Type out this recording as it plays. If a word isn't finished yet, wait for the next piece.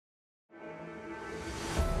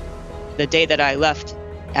The day that I left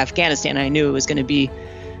Afghanistan, I knew it was going to be,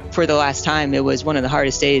 for the last time, it was one of the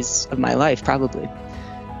hardest days of my life, probably.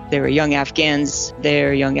 There were young Afghans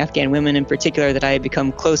there, young Afghan women in particular, that I had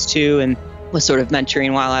become close to and was sort of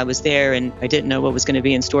mentoring while I was there. And I didn't know what was going to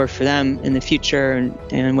be in store for them in the future,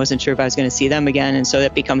 and wasn't sure if I was going to see them again. And so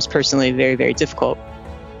that becomes personally very, very difficult.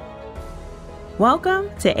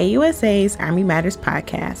 Welcome to AUSA's Army Matters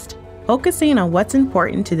podcast, focusing on what's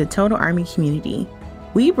important to the total Army community.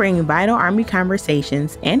 We bring vital Army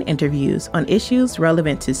conversations and interviews on issues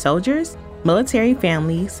relevant to soldiers, military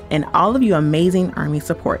families, and all of you amazing Army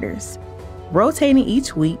supporters. Rotating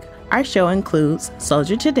each week, our show includes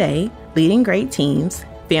Soldier Today, Leading Great Teams,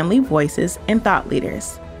 Family Voices, and Thought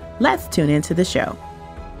Leaders. Let's tune into the show.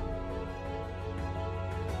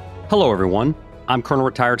 Hello, everyone. I'm Colonel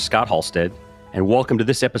Retired Scott Halstead, and welcome to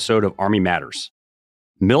this episode of Army Matters.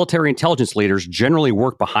 Military intelligence leaders generally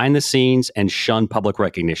work behind the scenes and shun public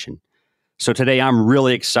recognition. So today I'm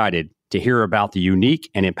really excited to hear about the unique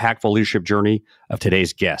and impactful leadership journey of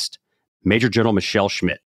today's guest, Major General Michelle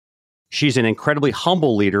Schmidt. She's an incredibly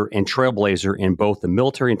humble leader and trailblazer in both the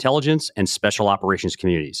military intelligence and special operations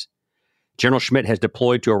communities. General Schmidt has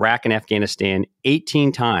deployed to Iraq and Afghanistan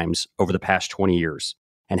 18 times over the past 20 years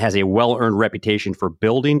and has a well-earned reputation for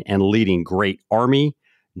building and leading great Army,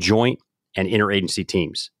 joint, and interagency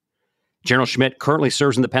teams. General Schmidt currently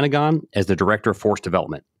serves in the Pentagon as the Director of Force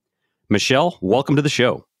Development. Michelle, welcome to the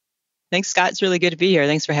show. Thanks, Scott. It's really good to be here.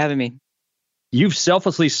 Thanks for having me. You've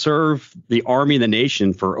selflessly served the Army and the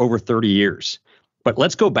nation for over 30 years. But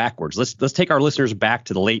let's go backwards. Let's take our listeners back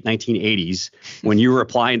to the late 1980s when you were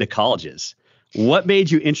applying to colleges. What made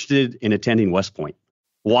you interested in attending West Point?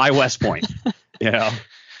 Why West Point?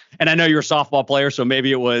 And I know you're a softball player, so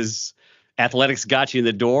maybe it was athletics got you in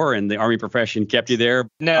the door and the Army profession kept you there.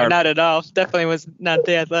 No, not at all. Definitely was not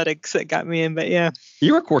the athletics that got me in, but yeah.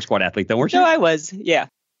 You were a Corps Squad athlete, though, weren't you? No, I was. Yeah.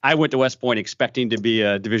 I went to West Point expecting to be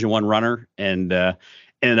a Division I runner and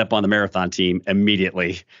ended up on the marathon team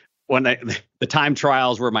immediately. When the time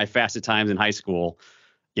trials were my fastest times in high school,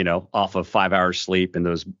 off of 5 hours sleep and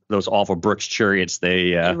those awful Brooks chariots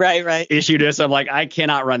they right. issued us. I'm like, I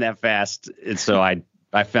cannot run that fast. And so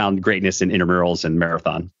I found greatness in intramurals and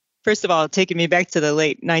marathon. First of all, taking me back to the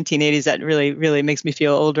late 1980s, that really, really makes me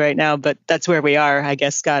feel old right now. But that's where we are, I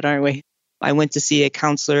guess, Scott, aren't we? I went to see a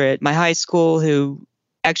counselor at my high school who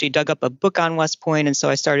actually dug up a book on West Point. And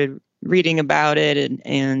so I started reading about it.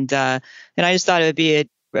 And I just thought it would be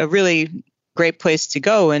a really great place to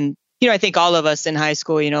go. And, I think all of us in high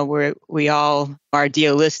school, we all are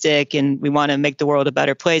idealistic and we want to make the world a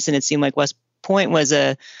better place. And it seemed like West Point was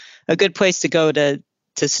a good place to go to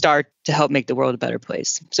start to help make the world a better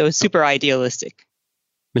place. So it's super idealistic.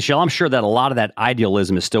 Michelle, I'm sure that a lot of that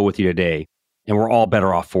idealism is still with you today, and we're all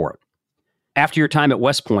better off for it. After your time at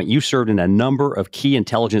West Point, you served in a number of key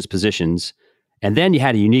intelligence positions, and then you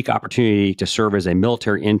had a unique opportunity to serve as a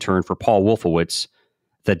military intern for Paul Wolfowitz,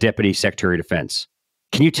 the Deputy Secretary of Defense.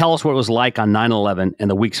 Can you tell us what it was like on 9/11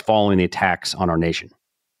 and the weeks following the attacks on our nation?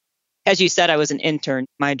 As you said, I was an intern.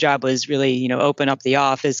 My job was really, open up the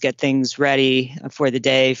office, get things ready for the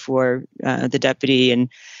day for the deputy. And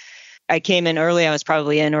I came in early. I was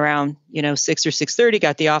probably in around, 6 or 6:30,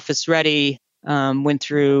 got the office ready, went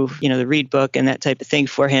through, the read book and that type of thing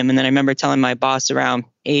for him. And then I remember telling my boss around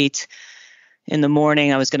 8 in the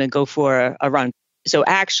morning I was going to go for a run. So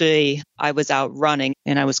actually, I was out running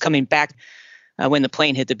and I was coming back when the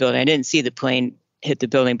plane hit the building. I didn't see the plane hit the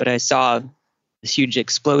building, but I saw this huge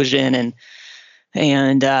explosion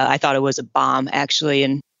and I thought it was a bomb actually.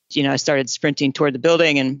 And, I started sprinting toward the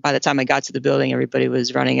building. And by the time I got to the building, everybody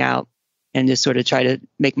was running out and just sort of try to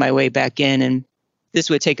make my way back in. And this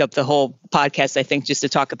would take up the whole podcast, I think, just to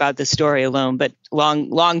talk about this story alone. But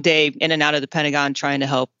long day in and out of the Pentagon, trying to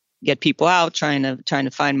help get people out, trying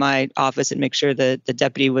to find my office and make sure that the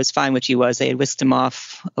deputy was fine, which he was. They had whisked him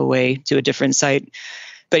off away to a different site.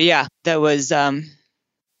 But yeah, that was a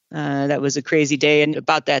crazy day. And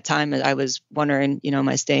about that time, I was wondering, am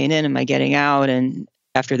I staying in? Am I getting out? And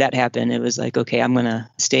after that happened, it was like, okay, I'm going to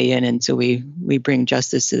stay in until we bring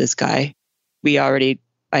justice to this guy. We already,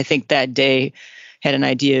 I think that day, had an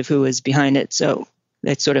idea of who was behind it. So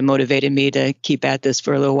that sort of motivated me to keep at this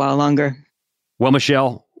for a little while longer. Well,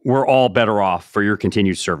 Michelle, we're all better off for your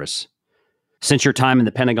continued service. Since your time in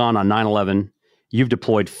the Pentagon on 9/11, you've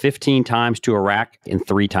deployed 15 times to Iraq and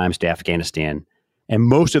 3 times to Afghanistan. And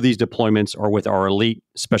most of these deployments are with our elite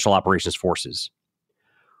special operations forces.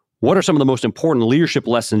 What are some of the most important leadership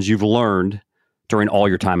lessons you've learned during all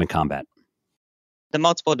your time in combat? The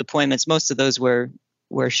multiple deployments, most of those were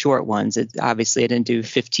short ones. Obviously, I didn't do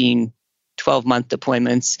 15 12-month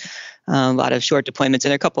deployments, a lot of short deployments, and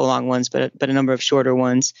there are a couple of long ones, but a number of shorter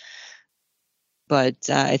ones. But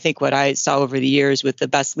I think what I saw over the years with the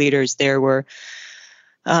best leaders there were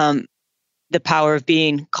the power of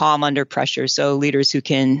being calm under pressure. So leaders who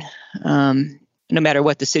can, no matter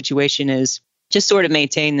what the situation is, just sort of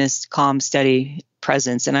maintain this calm, steady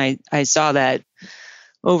presence. And I saw that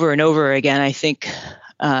over and over again, I think,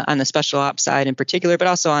 on the special ops side in particular, but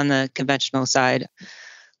also on the conventional side.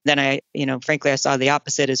 Then frankly, I saw the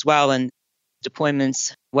opposite as well. And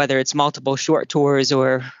deployments, whether it's multiple short tours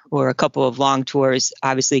or a couple of long tours,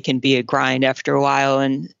 obviously can be a grind after a while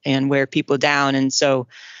and wear people down. And so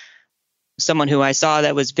someone who I saw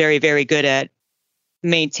that was very, very good at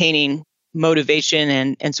maintaining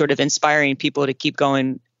motivation and sort of inspiring people to keep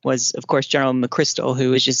going was, of course, General McChrystal,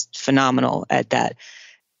 who was just phenomenal at that.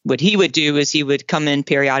 What he would do is he would come in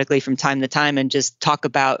periodically from time to time and just talk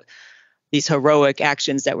about these heroic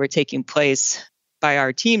actions that were taking place by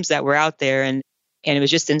our teams that were out there. And it was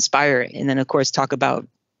just inspiring. And then, of course, talk about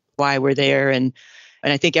why we're there. And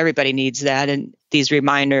I think everybody needs that. And these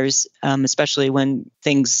reminders, especially when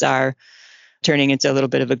things are turning into a little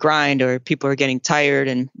bit of a grind or people are getting tired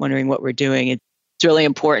and wondering what we're doing, it's really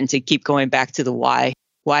important to keep going back to the why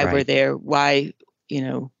Right. we're there, why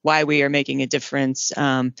we are making a difference,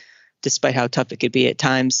 despite how tough it could be at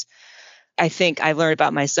times. I think I learned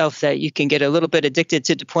about myself that you can get a little bit addicted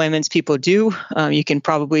to deployments. People do. You can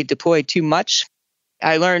probably deploy too much.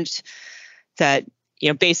 I learned that,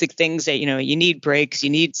 basic things that, you need breaks,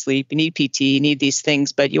 you need sleep, you need PT, you need these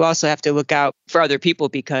things, but you also have to look out for other people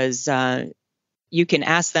because you can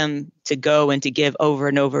ask them to go and to give over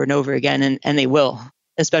and over and over again, and they will,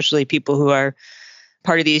 especially people who are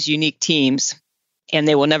part of these unique teams, and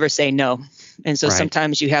they will never say no. And so Right.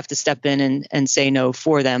 sometimes you have to step in and say no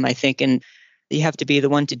for them, I think. And you have to be the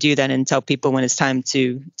one to do that and tell people when it's time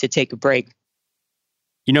to take a break.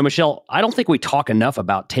 Michelle, I don't think we talk enough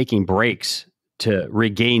about taking breaks to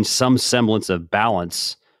regain some semblance of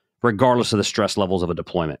balance, regardless of the stress levels of a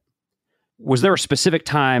deployment. Was there a specific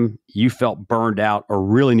time you felt burned out or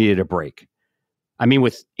really needed a break? I mean,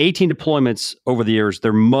 with 18 deployments over the years,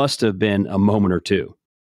 there must have been a moment or two.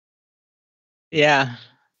 Yeah.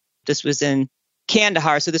 This was in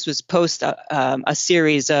Kandahar. So this was post a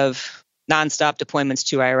series of nonstop deployments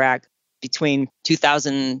to Iraq between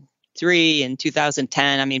 2003 and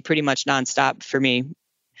 2010. I mean, pretty much nonstop for me.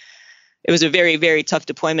 It was a very, very tough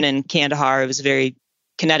deployment in Kandahar. It was a very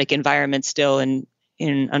kinetic environment still. And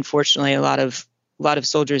unfortunately, a lot of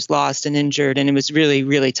soldiers lost and injured. And it was really,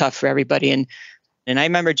 really tough for everybody. And I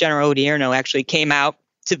remember General Odierno actually came out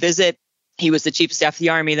to visit. He was the chief of staff of the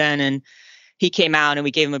Army then. And he came out and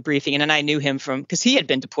we gave him a briefing. And then I knew him because he had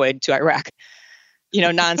been deployed to Iraq,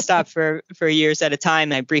 nonstop for years at a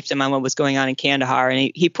time. And I briefed him on what was going on in Kandahar.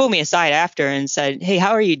 And he pulled me aside after and said, "Hey,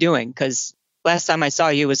 how are you doing? Because last time I saw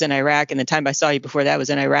you was in Iraq, and the time I saw you before that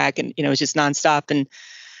was in Iraq, and it was just nonstop." And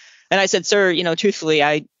I said, "Sir, truthfully,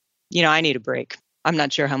 I need a break. I'm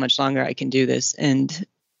not sure how much longer I can do this." And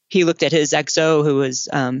he looked at his XO, who was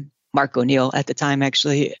Mark O'Neill at the time,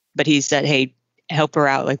 actually. But he said, "Hey, help her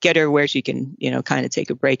out, get her where she can, kind of take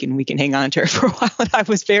a break and we can hang on to her for a while." And I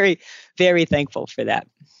was very, very thankful for that,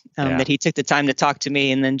 that he took the time to talk to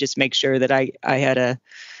me and then just make sure that I had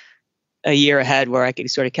a year ahead where I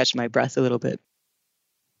could sort of catch my breath a little bit.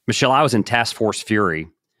 Michelle, I was in Task Force Fury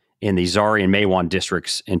in the Zari and Maiwand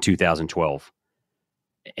districts in 2012.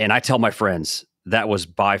 And I tell my friends, that was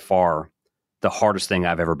by far the hardest thing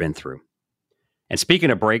I've ever been through. And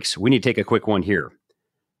speaking of breaks, we need to take a quick one here.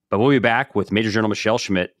 But we'll be back with Major General Michelle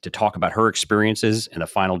Schmidt to talk about her experiences in the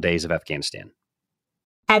final days of Afghanistan.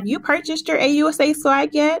 Have you purchased your AUSA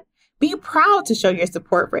swag yet? Be proud to show your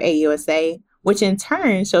support for AUSA, which in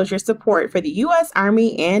turn shows your support for the U.S.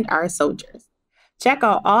 Army and our soldiers. Check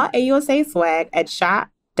out all AUSA swag at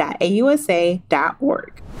shop.ausa.org.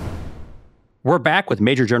 We're back with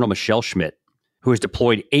Major General Michelle Schmidt, who has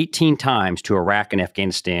deployed 18 times to Iraq and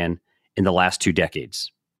Afghanistan in the last 2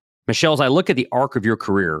 decades. Michelle, as I look at the arc of your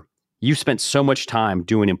career, you've spent so much time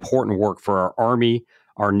doing important work for our Army,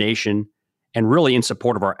 our nation, and really in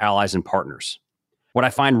support of our allies and partners. What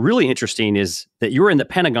I find really interesting is that you were in the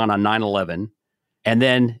Pentagon on 9/11, and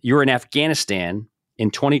then you were in Afghanistan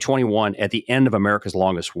in 2021 at the end of America's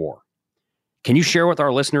longest war. Can you share with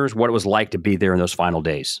our listeners what it was like to be there in those final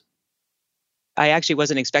days? I actually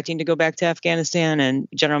wasn't expecting to go back to Afghanistan, and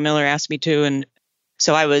General Miller asked me to, and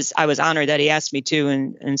so I was honored that he asked me to,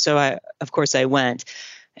 and so I went,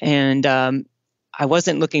 and I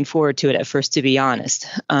wasn't looking forward to it at first, to be honest.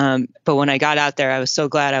 But when I got out there, I was so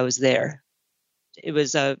glad I was there. It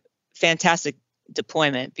was a fantastic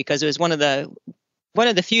deployment because it was one of the one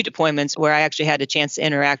of the few deployments where I actually had a chance to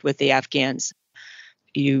interact with the Afghans.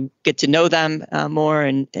 You get to know them more,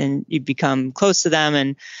 and you become close to them,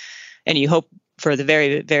 and you hope for the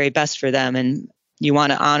very, very best for them. And you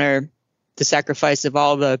want to honor the sacrifice of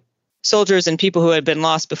all the soldiers and people who had been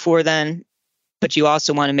lost before then. But you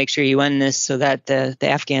also want to make sure you end this so that the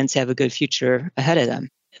Afghans have a good future ahead of them.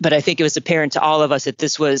 But I think it was apparent to all of us that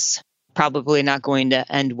this was probably not going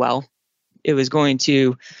to end well. It was going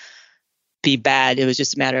to be bad. It was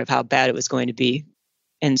just a matter of how bad it was going to be.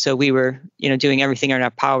 And so we were, doing everything in our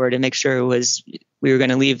power to make sure we were going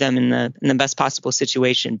to leave them in the best possible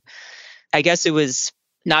situation. I guess it was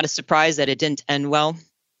not a surprise that it didn't end well.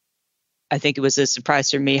 I think it was a surprise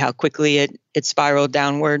for me how quickly it spiraled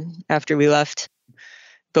downward after we left.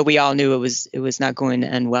 But we all knew it was not going to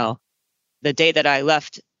end well. The day that I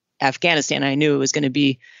left Afghanistan, I knew it was going to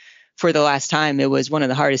be, for the last time, it was one of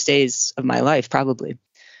the hardest days of my life, probably.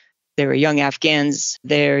 There were young Afghans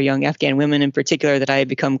there, young Afghan women in particular, that I had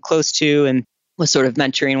become close to and was sort of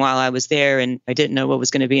mentoring while I was there. And I didn't know what was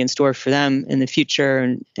going to be in store for them in the future,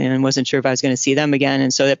 and wasn't sure if I was going to see them again.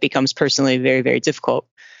 And so that becomes personally very, very difficult.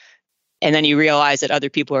 And then you realize that other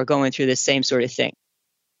people are going through the same sort of thing.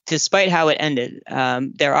 Despite how it ended,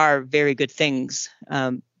 there are very good things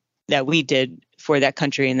that we did for that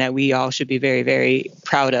country and that we all should be very, very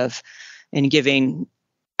proud of, and giving,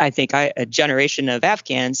 I think, a generation of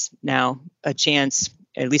Afghans now a chance,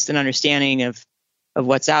 at least an understanding of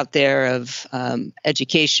what's out there, of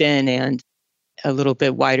education and a little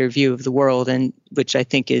bit wider view of the world, and which I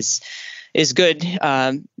think is good.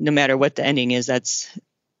 No matter what the ending is,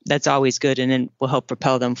 that's always good, and it will help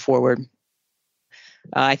propel them forward.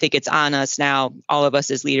 I think it's on us now, all of us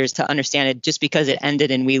as leaders, to understand it. Just because it ended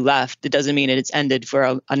and we left, it doesn't mean that it's ended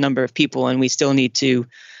for a number of people, and we still need to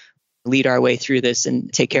lead our way through this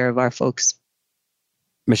and take care of our folks.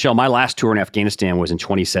 Michelle, my last tour in Afghanistan was in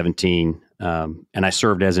 2017, and I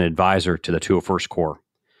served as an advisor to the 201st Corps.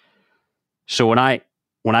 So when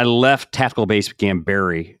I left Tactical Base Camp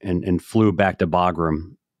Barry and flew back to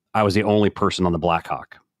Bagram, I was the only person on the Black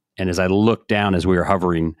Hawk. And as I looked down as we were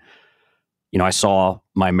hovering, I saw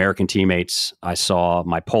my American teammates, I saw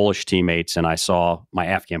my Polish teammates, and I saw my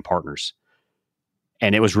Afghan partners.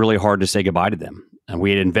 And it was really hard to say goodbye to them. And we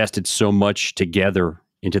had invested so much together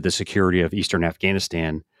into the security of Eastern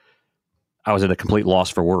Afghanistan. I was at a complete loss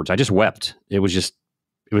for words. I just wept. It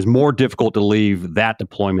was more difficult to leave that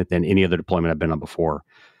deployment than any other deployment I've been on before.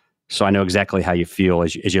 So I know exactly how you feel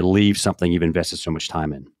as you leave something you've invested so much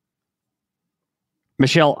time in.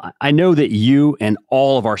 Michelle, I know that you and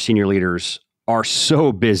all of our senior leaders are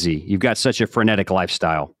so busy. You've got such a frenetic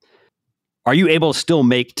lifestyle. Are you able to still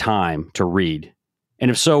make time to read? And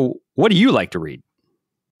if so, what do you like to read?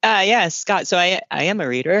 Yes, Scott. So I am a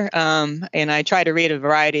reader, and I try to read a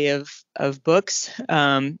variety of books,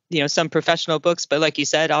 some professional books, but like you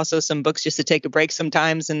said, also some books just to take a break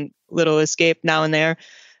sometimes and little escape now and there.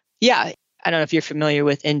 Yeah, I don't know if you're familiar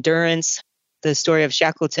with Endurance, the story of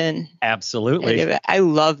Shackleton. Absolutely. I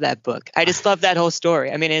love that book. I just love that whole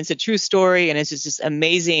story. I mean, it's a true story, and it's just this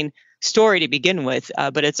amazing story to begin with,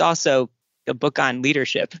 but it's also a book on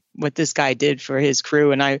leadership, what this guy did for his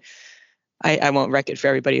crew. And I won't wreck it for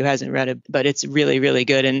everybody who hasn't read it, but it's really, really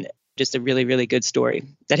good, and just a really, really good story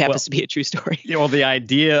that happens to be a true story. The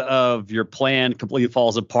idea of your plan completely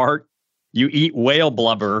falls apart. You eat whale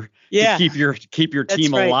blubber to keep your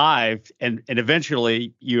team alive, and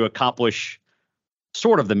eventually you accomplish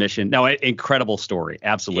sort of the mission. No, incredible story.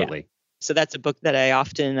 Absolutely. Yeah. So that's a book that I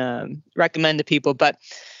often recommend to people. But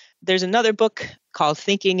there's another book called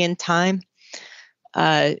Thinking in Time.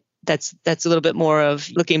 That's a little bit more of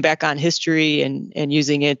looking back on history and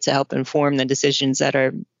using it to help inform the decisions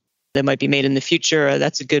that might be made in the future.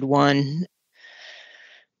 That's a good one.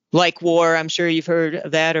 Like War, I'm sure you've heard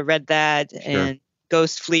of that or read that. Sure. And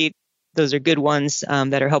Ghost Fleet, those are good ones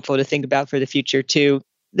that are helpful to think about for the future too.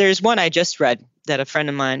 There's one I just read that a friend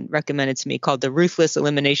of mine recommended to me called The Ruthless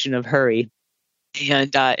Elimination of Hurry. And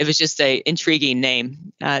it was just an intriguing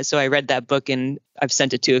name. So I read that book, and I've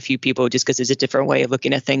sent it to a few people just because it's a different way of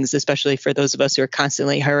looking at things, especially for those of us who are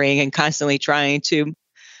constantly hurrying and constantly trying to,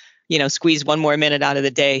 squeeze one more minute out of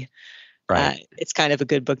the day. Right. It's kind of a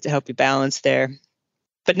good book to help you balance there.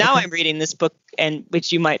 But now I'm reading this book, and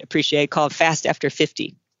which you might appreciate, called Fast After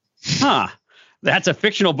 50. Huh. That's a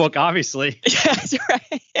fictional book, obviously. Yeah, that's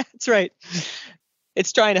right. Yeah, that's right.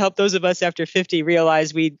 It's trying to help those of us after 50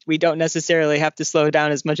 realize we don't necessarily have to slow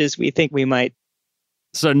down as much as we think we might.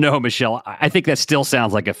 So no, Michelle, I think that still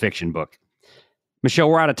sounds like a fiction book. Michelle,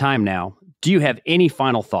 we're out of time now. Do you have any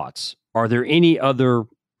final thoughts? Are there any other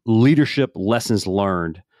leadership lessons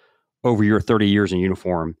learned over your 30 years in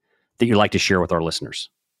uniform that you'd like to share with our listeners?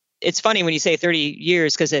 It's funny when you say 30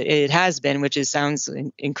 years because it has been, which sounds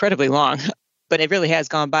incredibly long, but it really has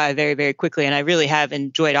gone by very, very quickly. And I really have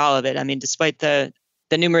enjoyed all of it. I mean, despite the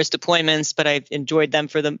numerous deployments, but I've enjoyed them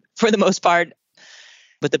for the most part.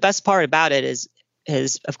 But the best part about it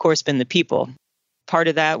has of course been the people. Part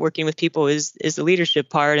of that working with people is the leadership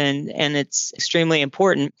part, and it's extremely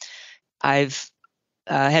important. I've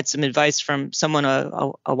had some advice from someone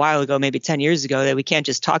a while ago, maybe 10 years ago, that we can't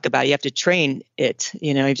just talk about it. You have to train it.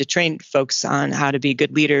 You have to train folks on how to be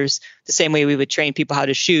good leaders the same way we would train people how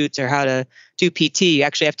to shoot or how to do PT. You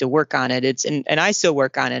actually have to work on it. And I still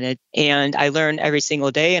work on it. And I learn every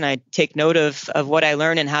single day, and I take note of what I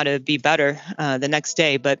learn and how to be better the next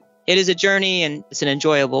day. But it is a journey, and it's an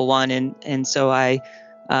enjoyable one. And so I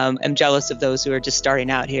am jealous of those who are just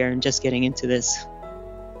starting out here and just getting into this.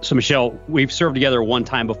 So, Michelle, we've served together one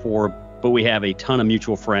time before, but we have a ton of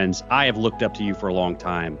mutual friends. I have looked up to you for a long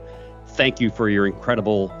time. Thank you for your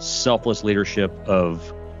incredible, selfless leadership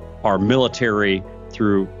of our military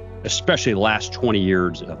through especially the last 20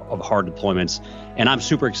 years of hard deployments. And I'm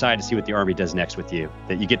super excited to see what the Army does next with you,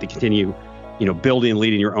 that you get to continue, building and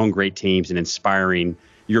leading your own great teams and inspiring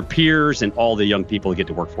your peers and all the young people who get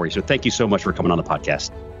to work for you. So thank you so much for coming on the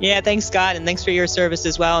podcast. Yeah, thanks, Scott. And thanks for your service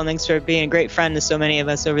as well. And thanks for being a great friend to so many of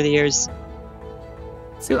us over the years.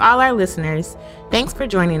 To all our listeners, thanks for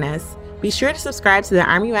joining us. Be sure to subscribe to the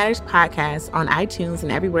Army Matters podcast on iTunes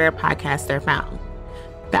and everywhere podcasts are found.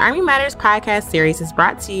 The Army Matters podcast series is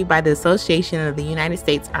brought to you by the Association of the United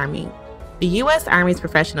States Army, the U.S. Army's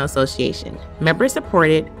professional association,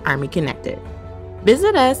 member-supported, Army-connected.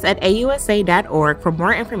 Visit us at ausa.org for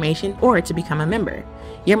more information or to become a member.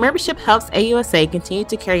 Your membership helps AUSA continue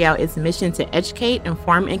to carry out its mission to educate,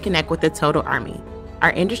 inform, and connect with the total Army,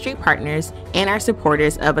 our industry partners, and our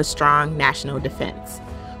supporters of a strong national defense.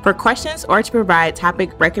 For questions or to provide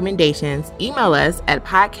topic recommendations, email us at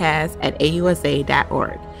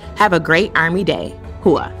podcast@ausa.org. Have a great Army day.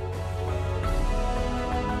 Hua.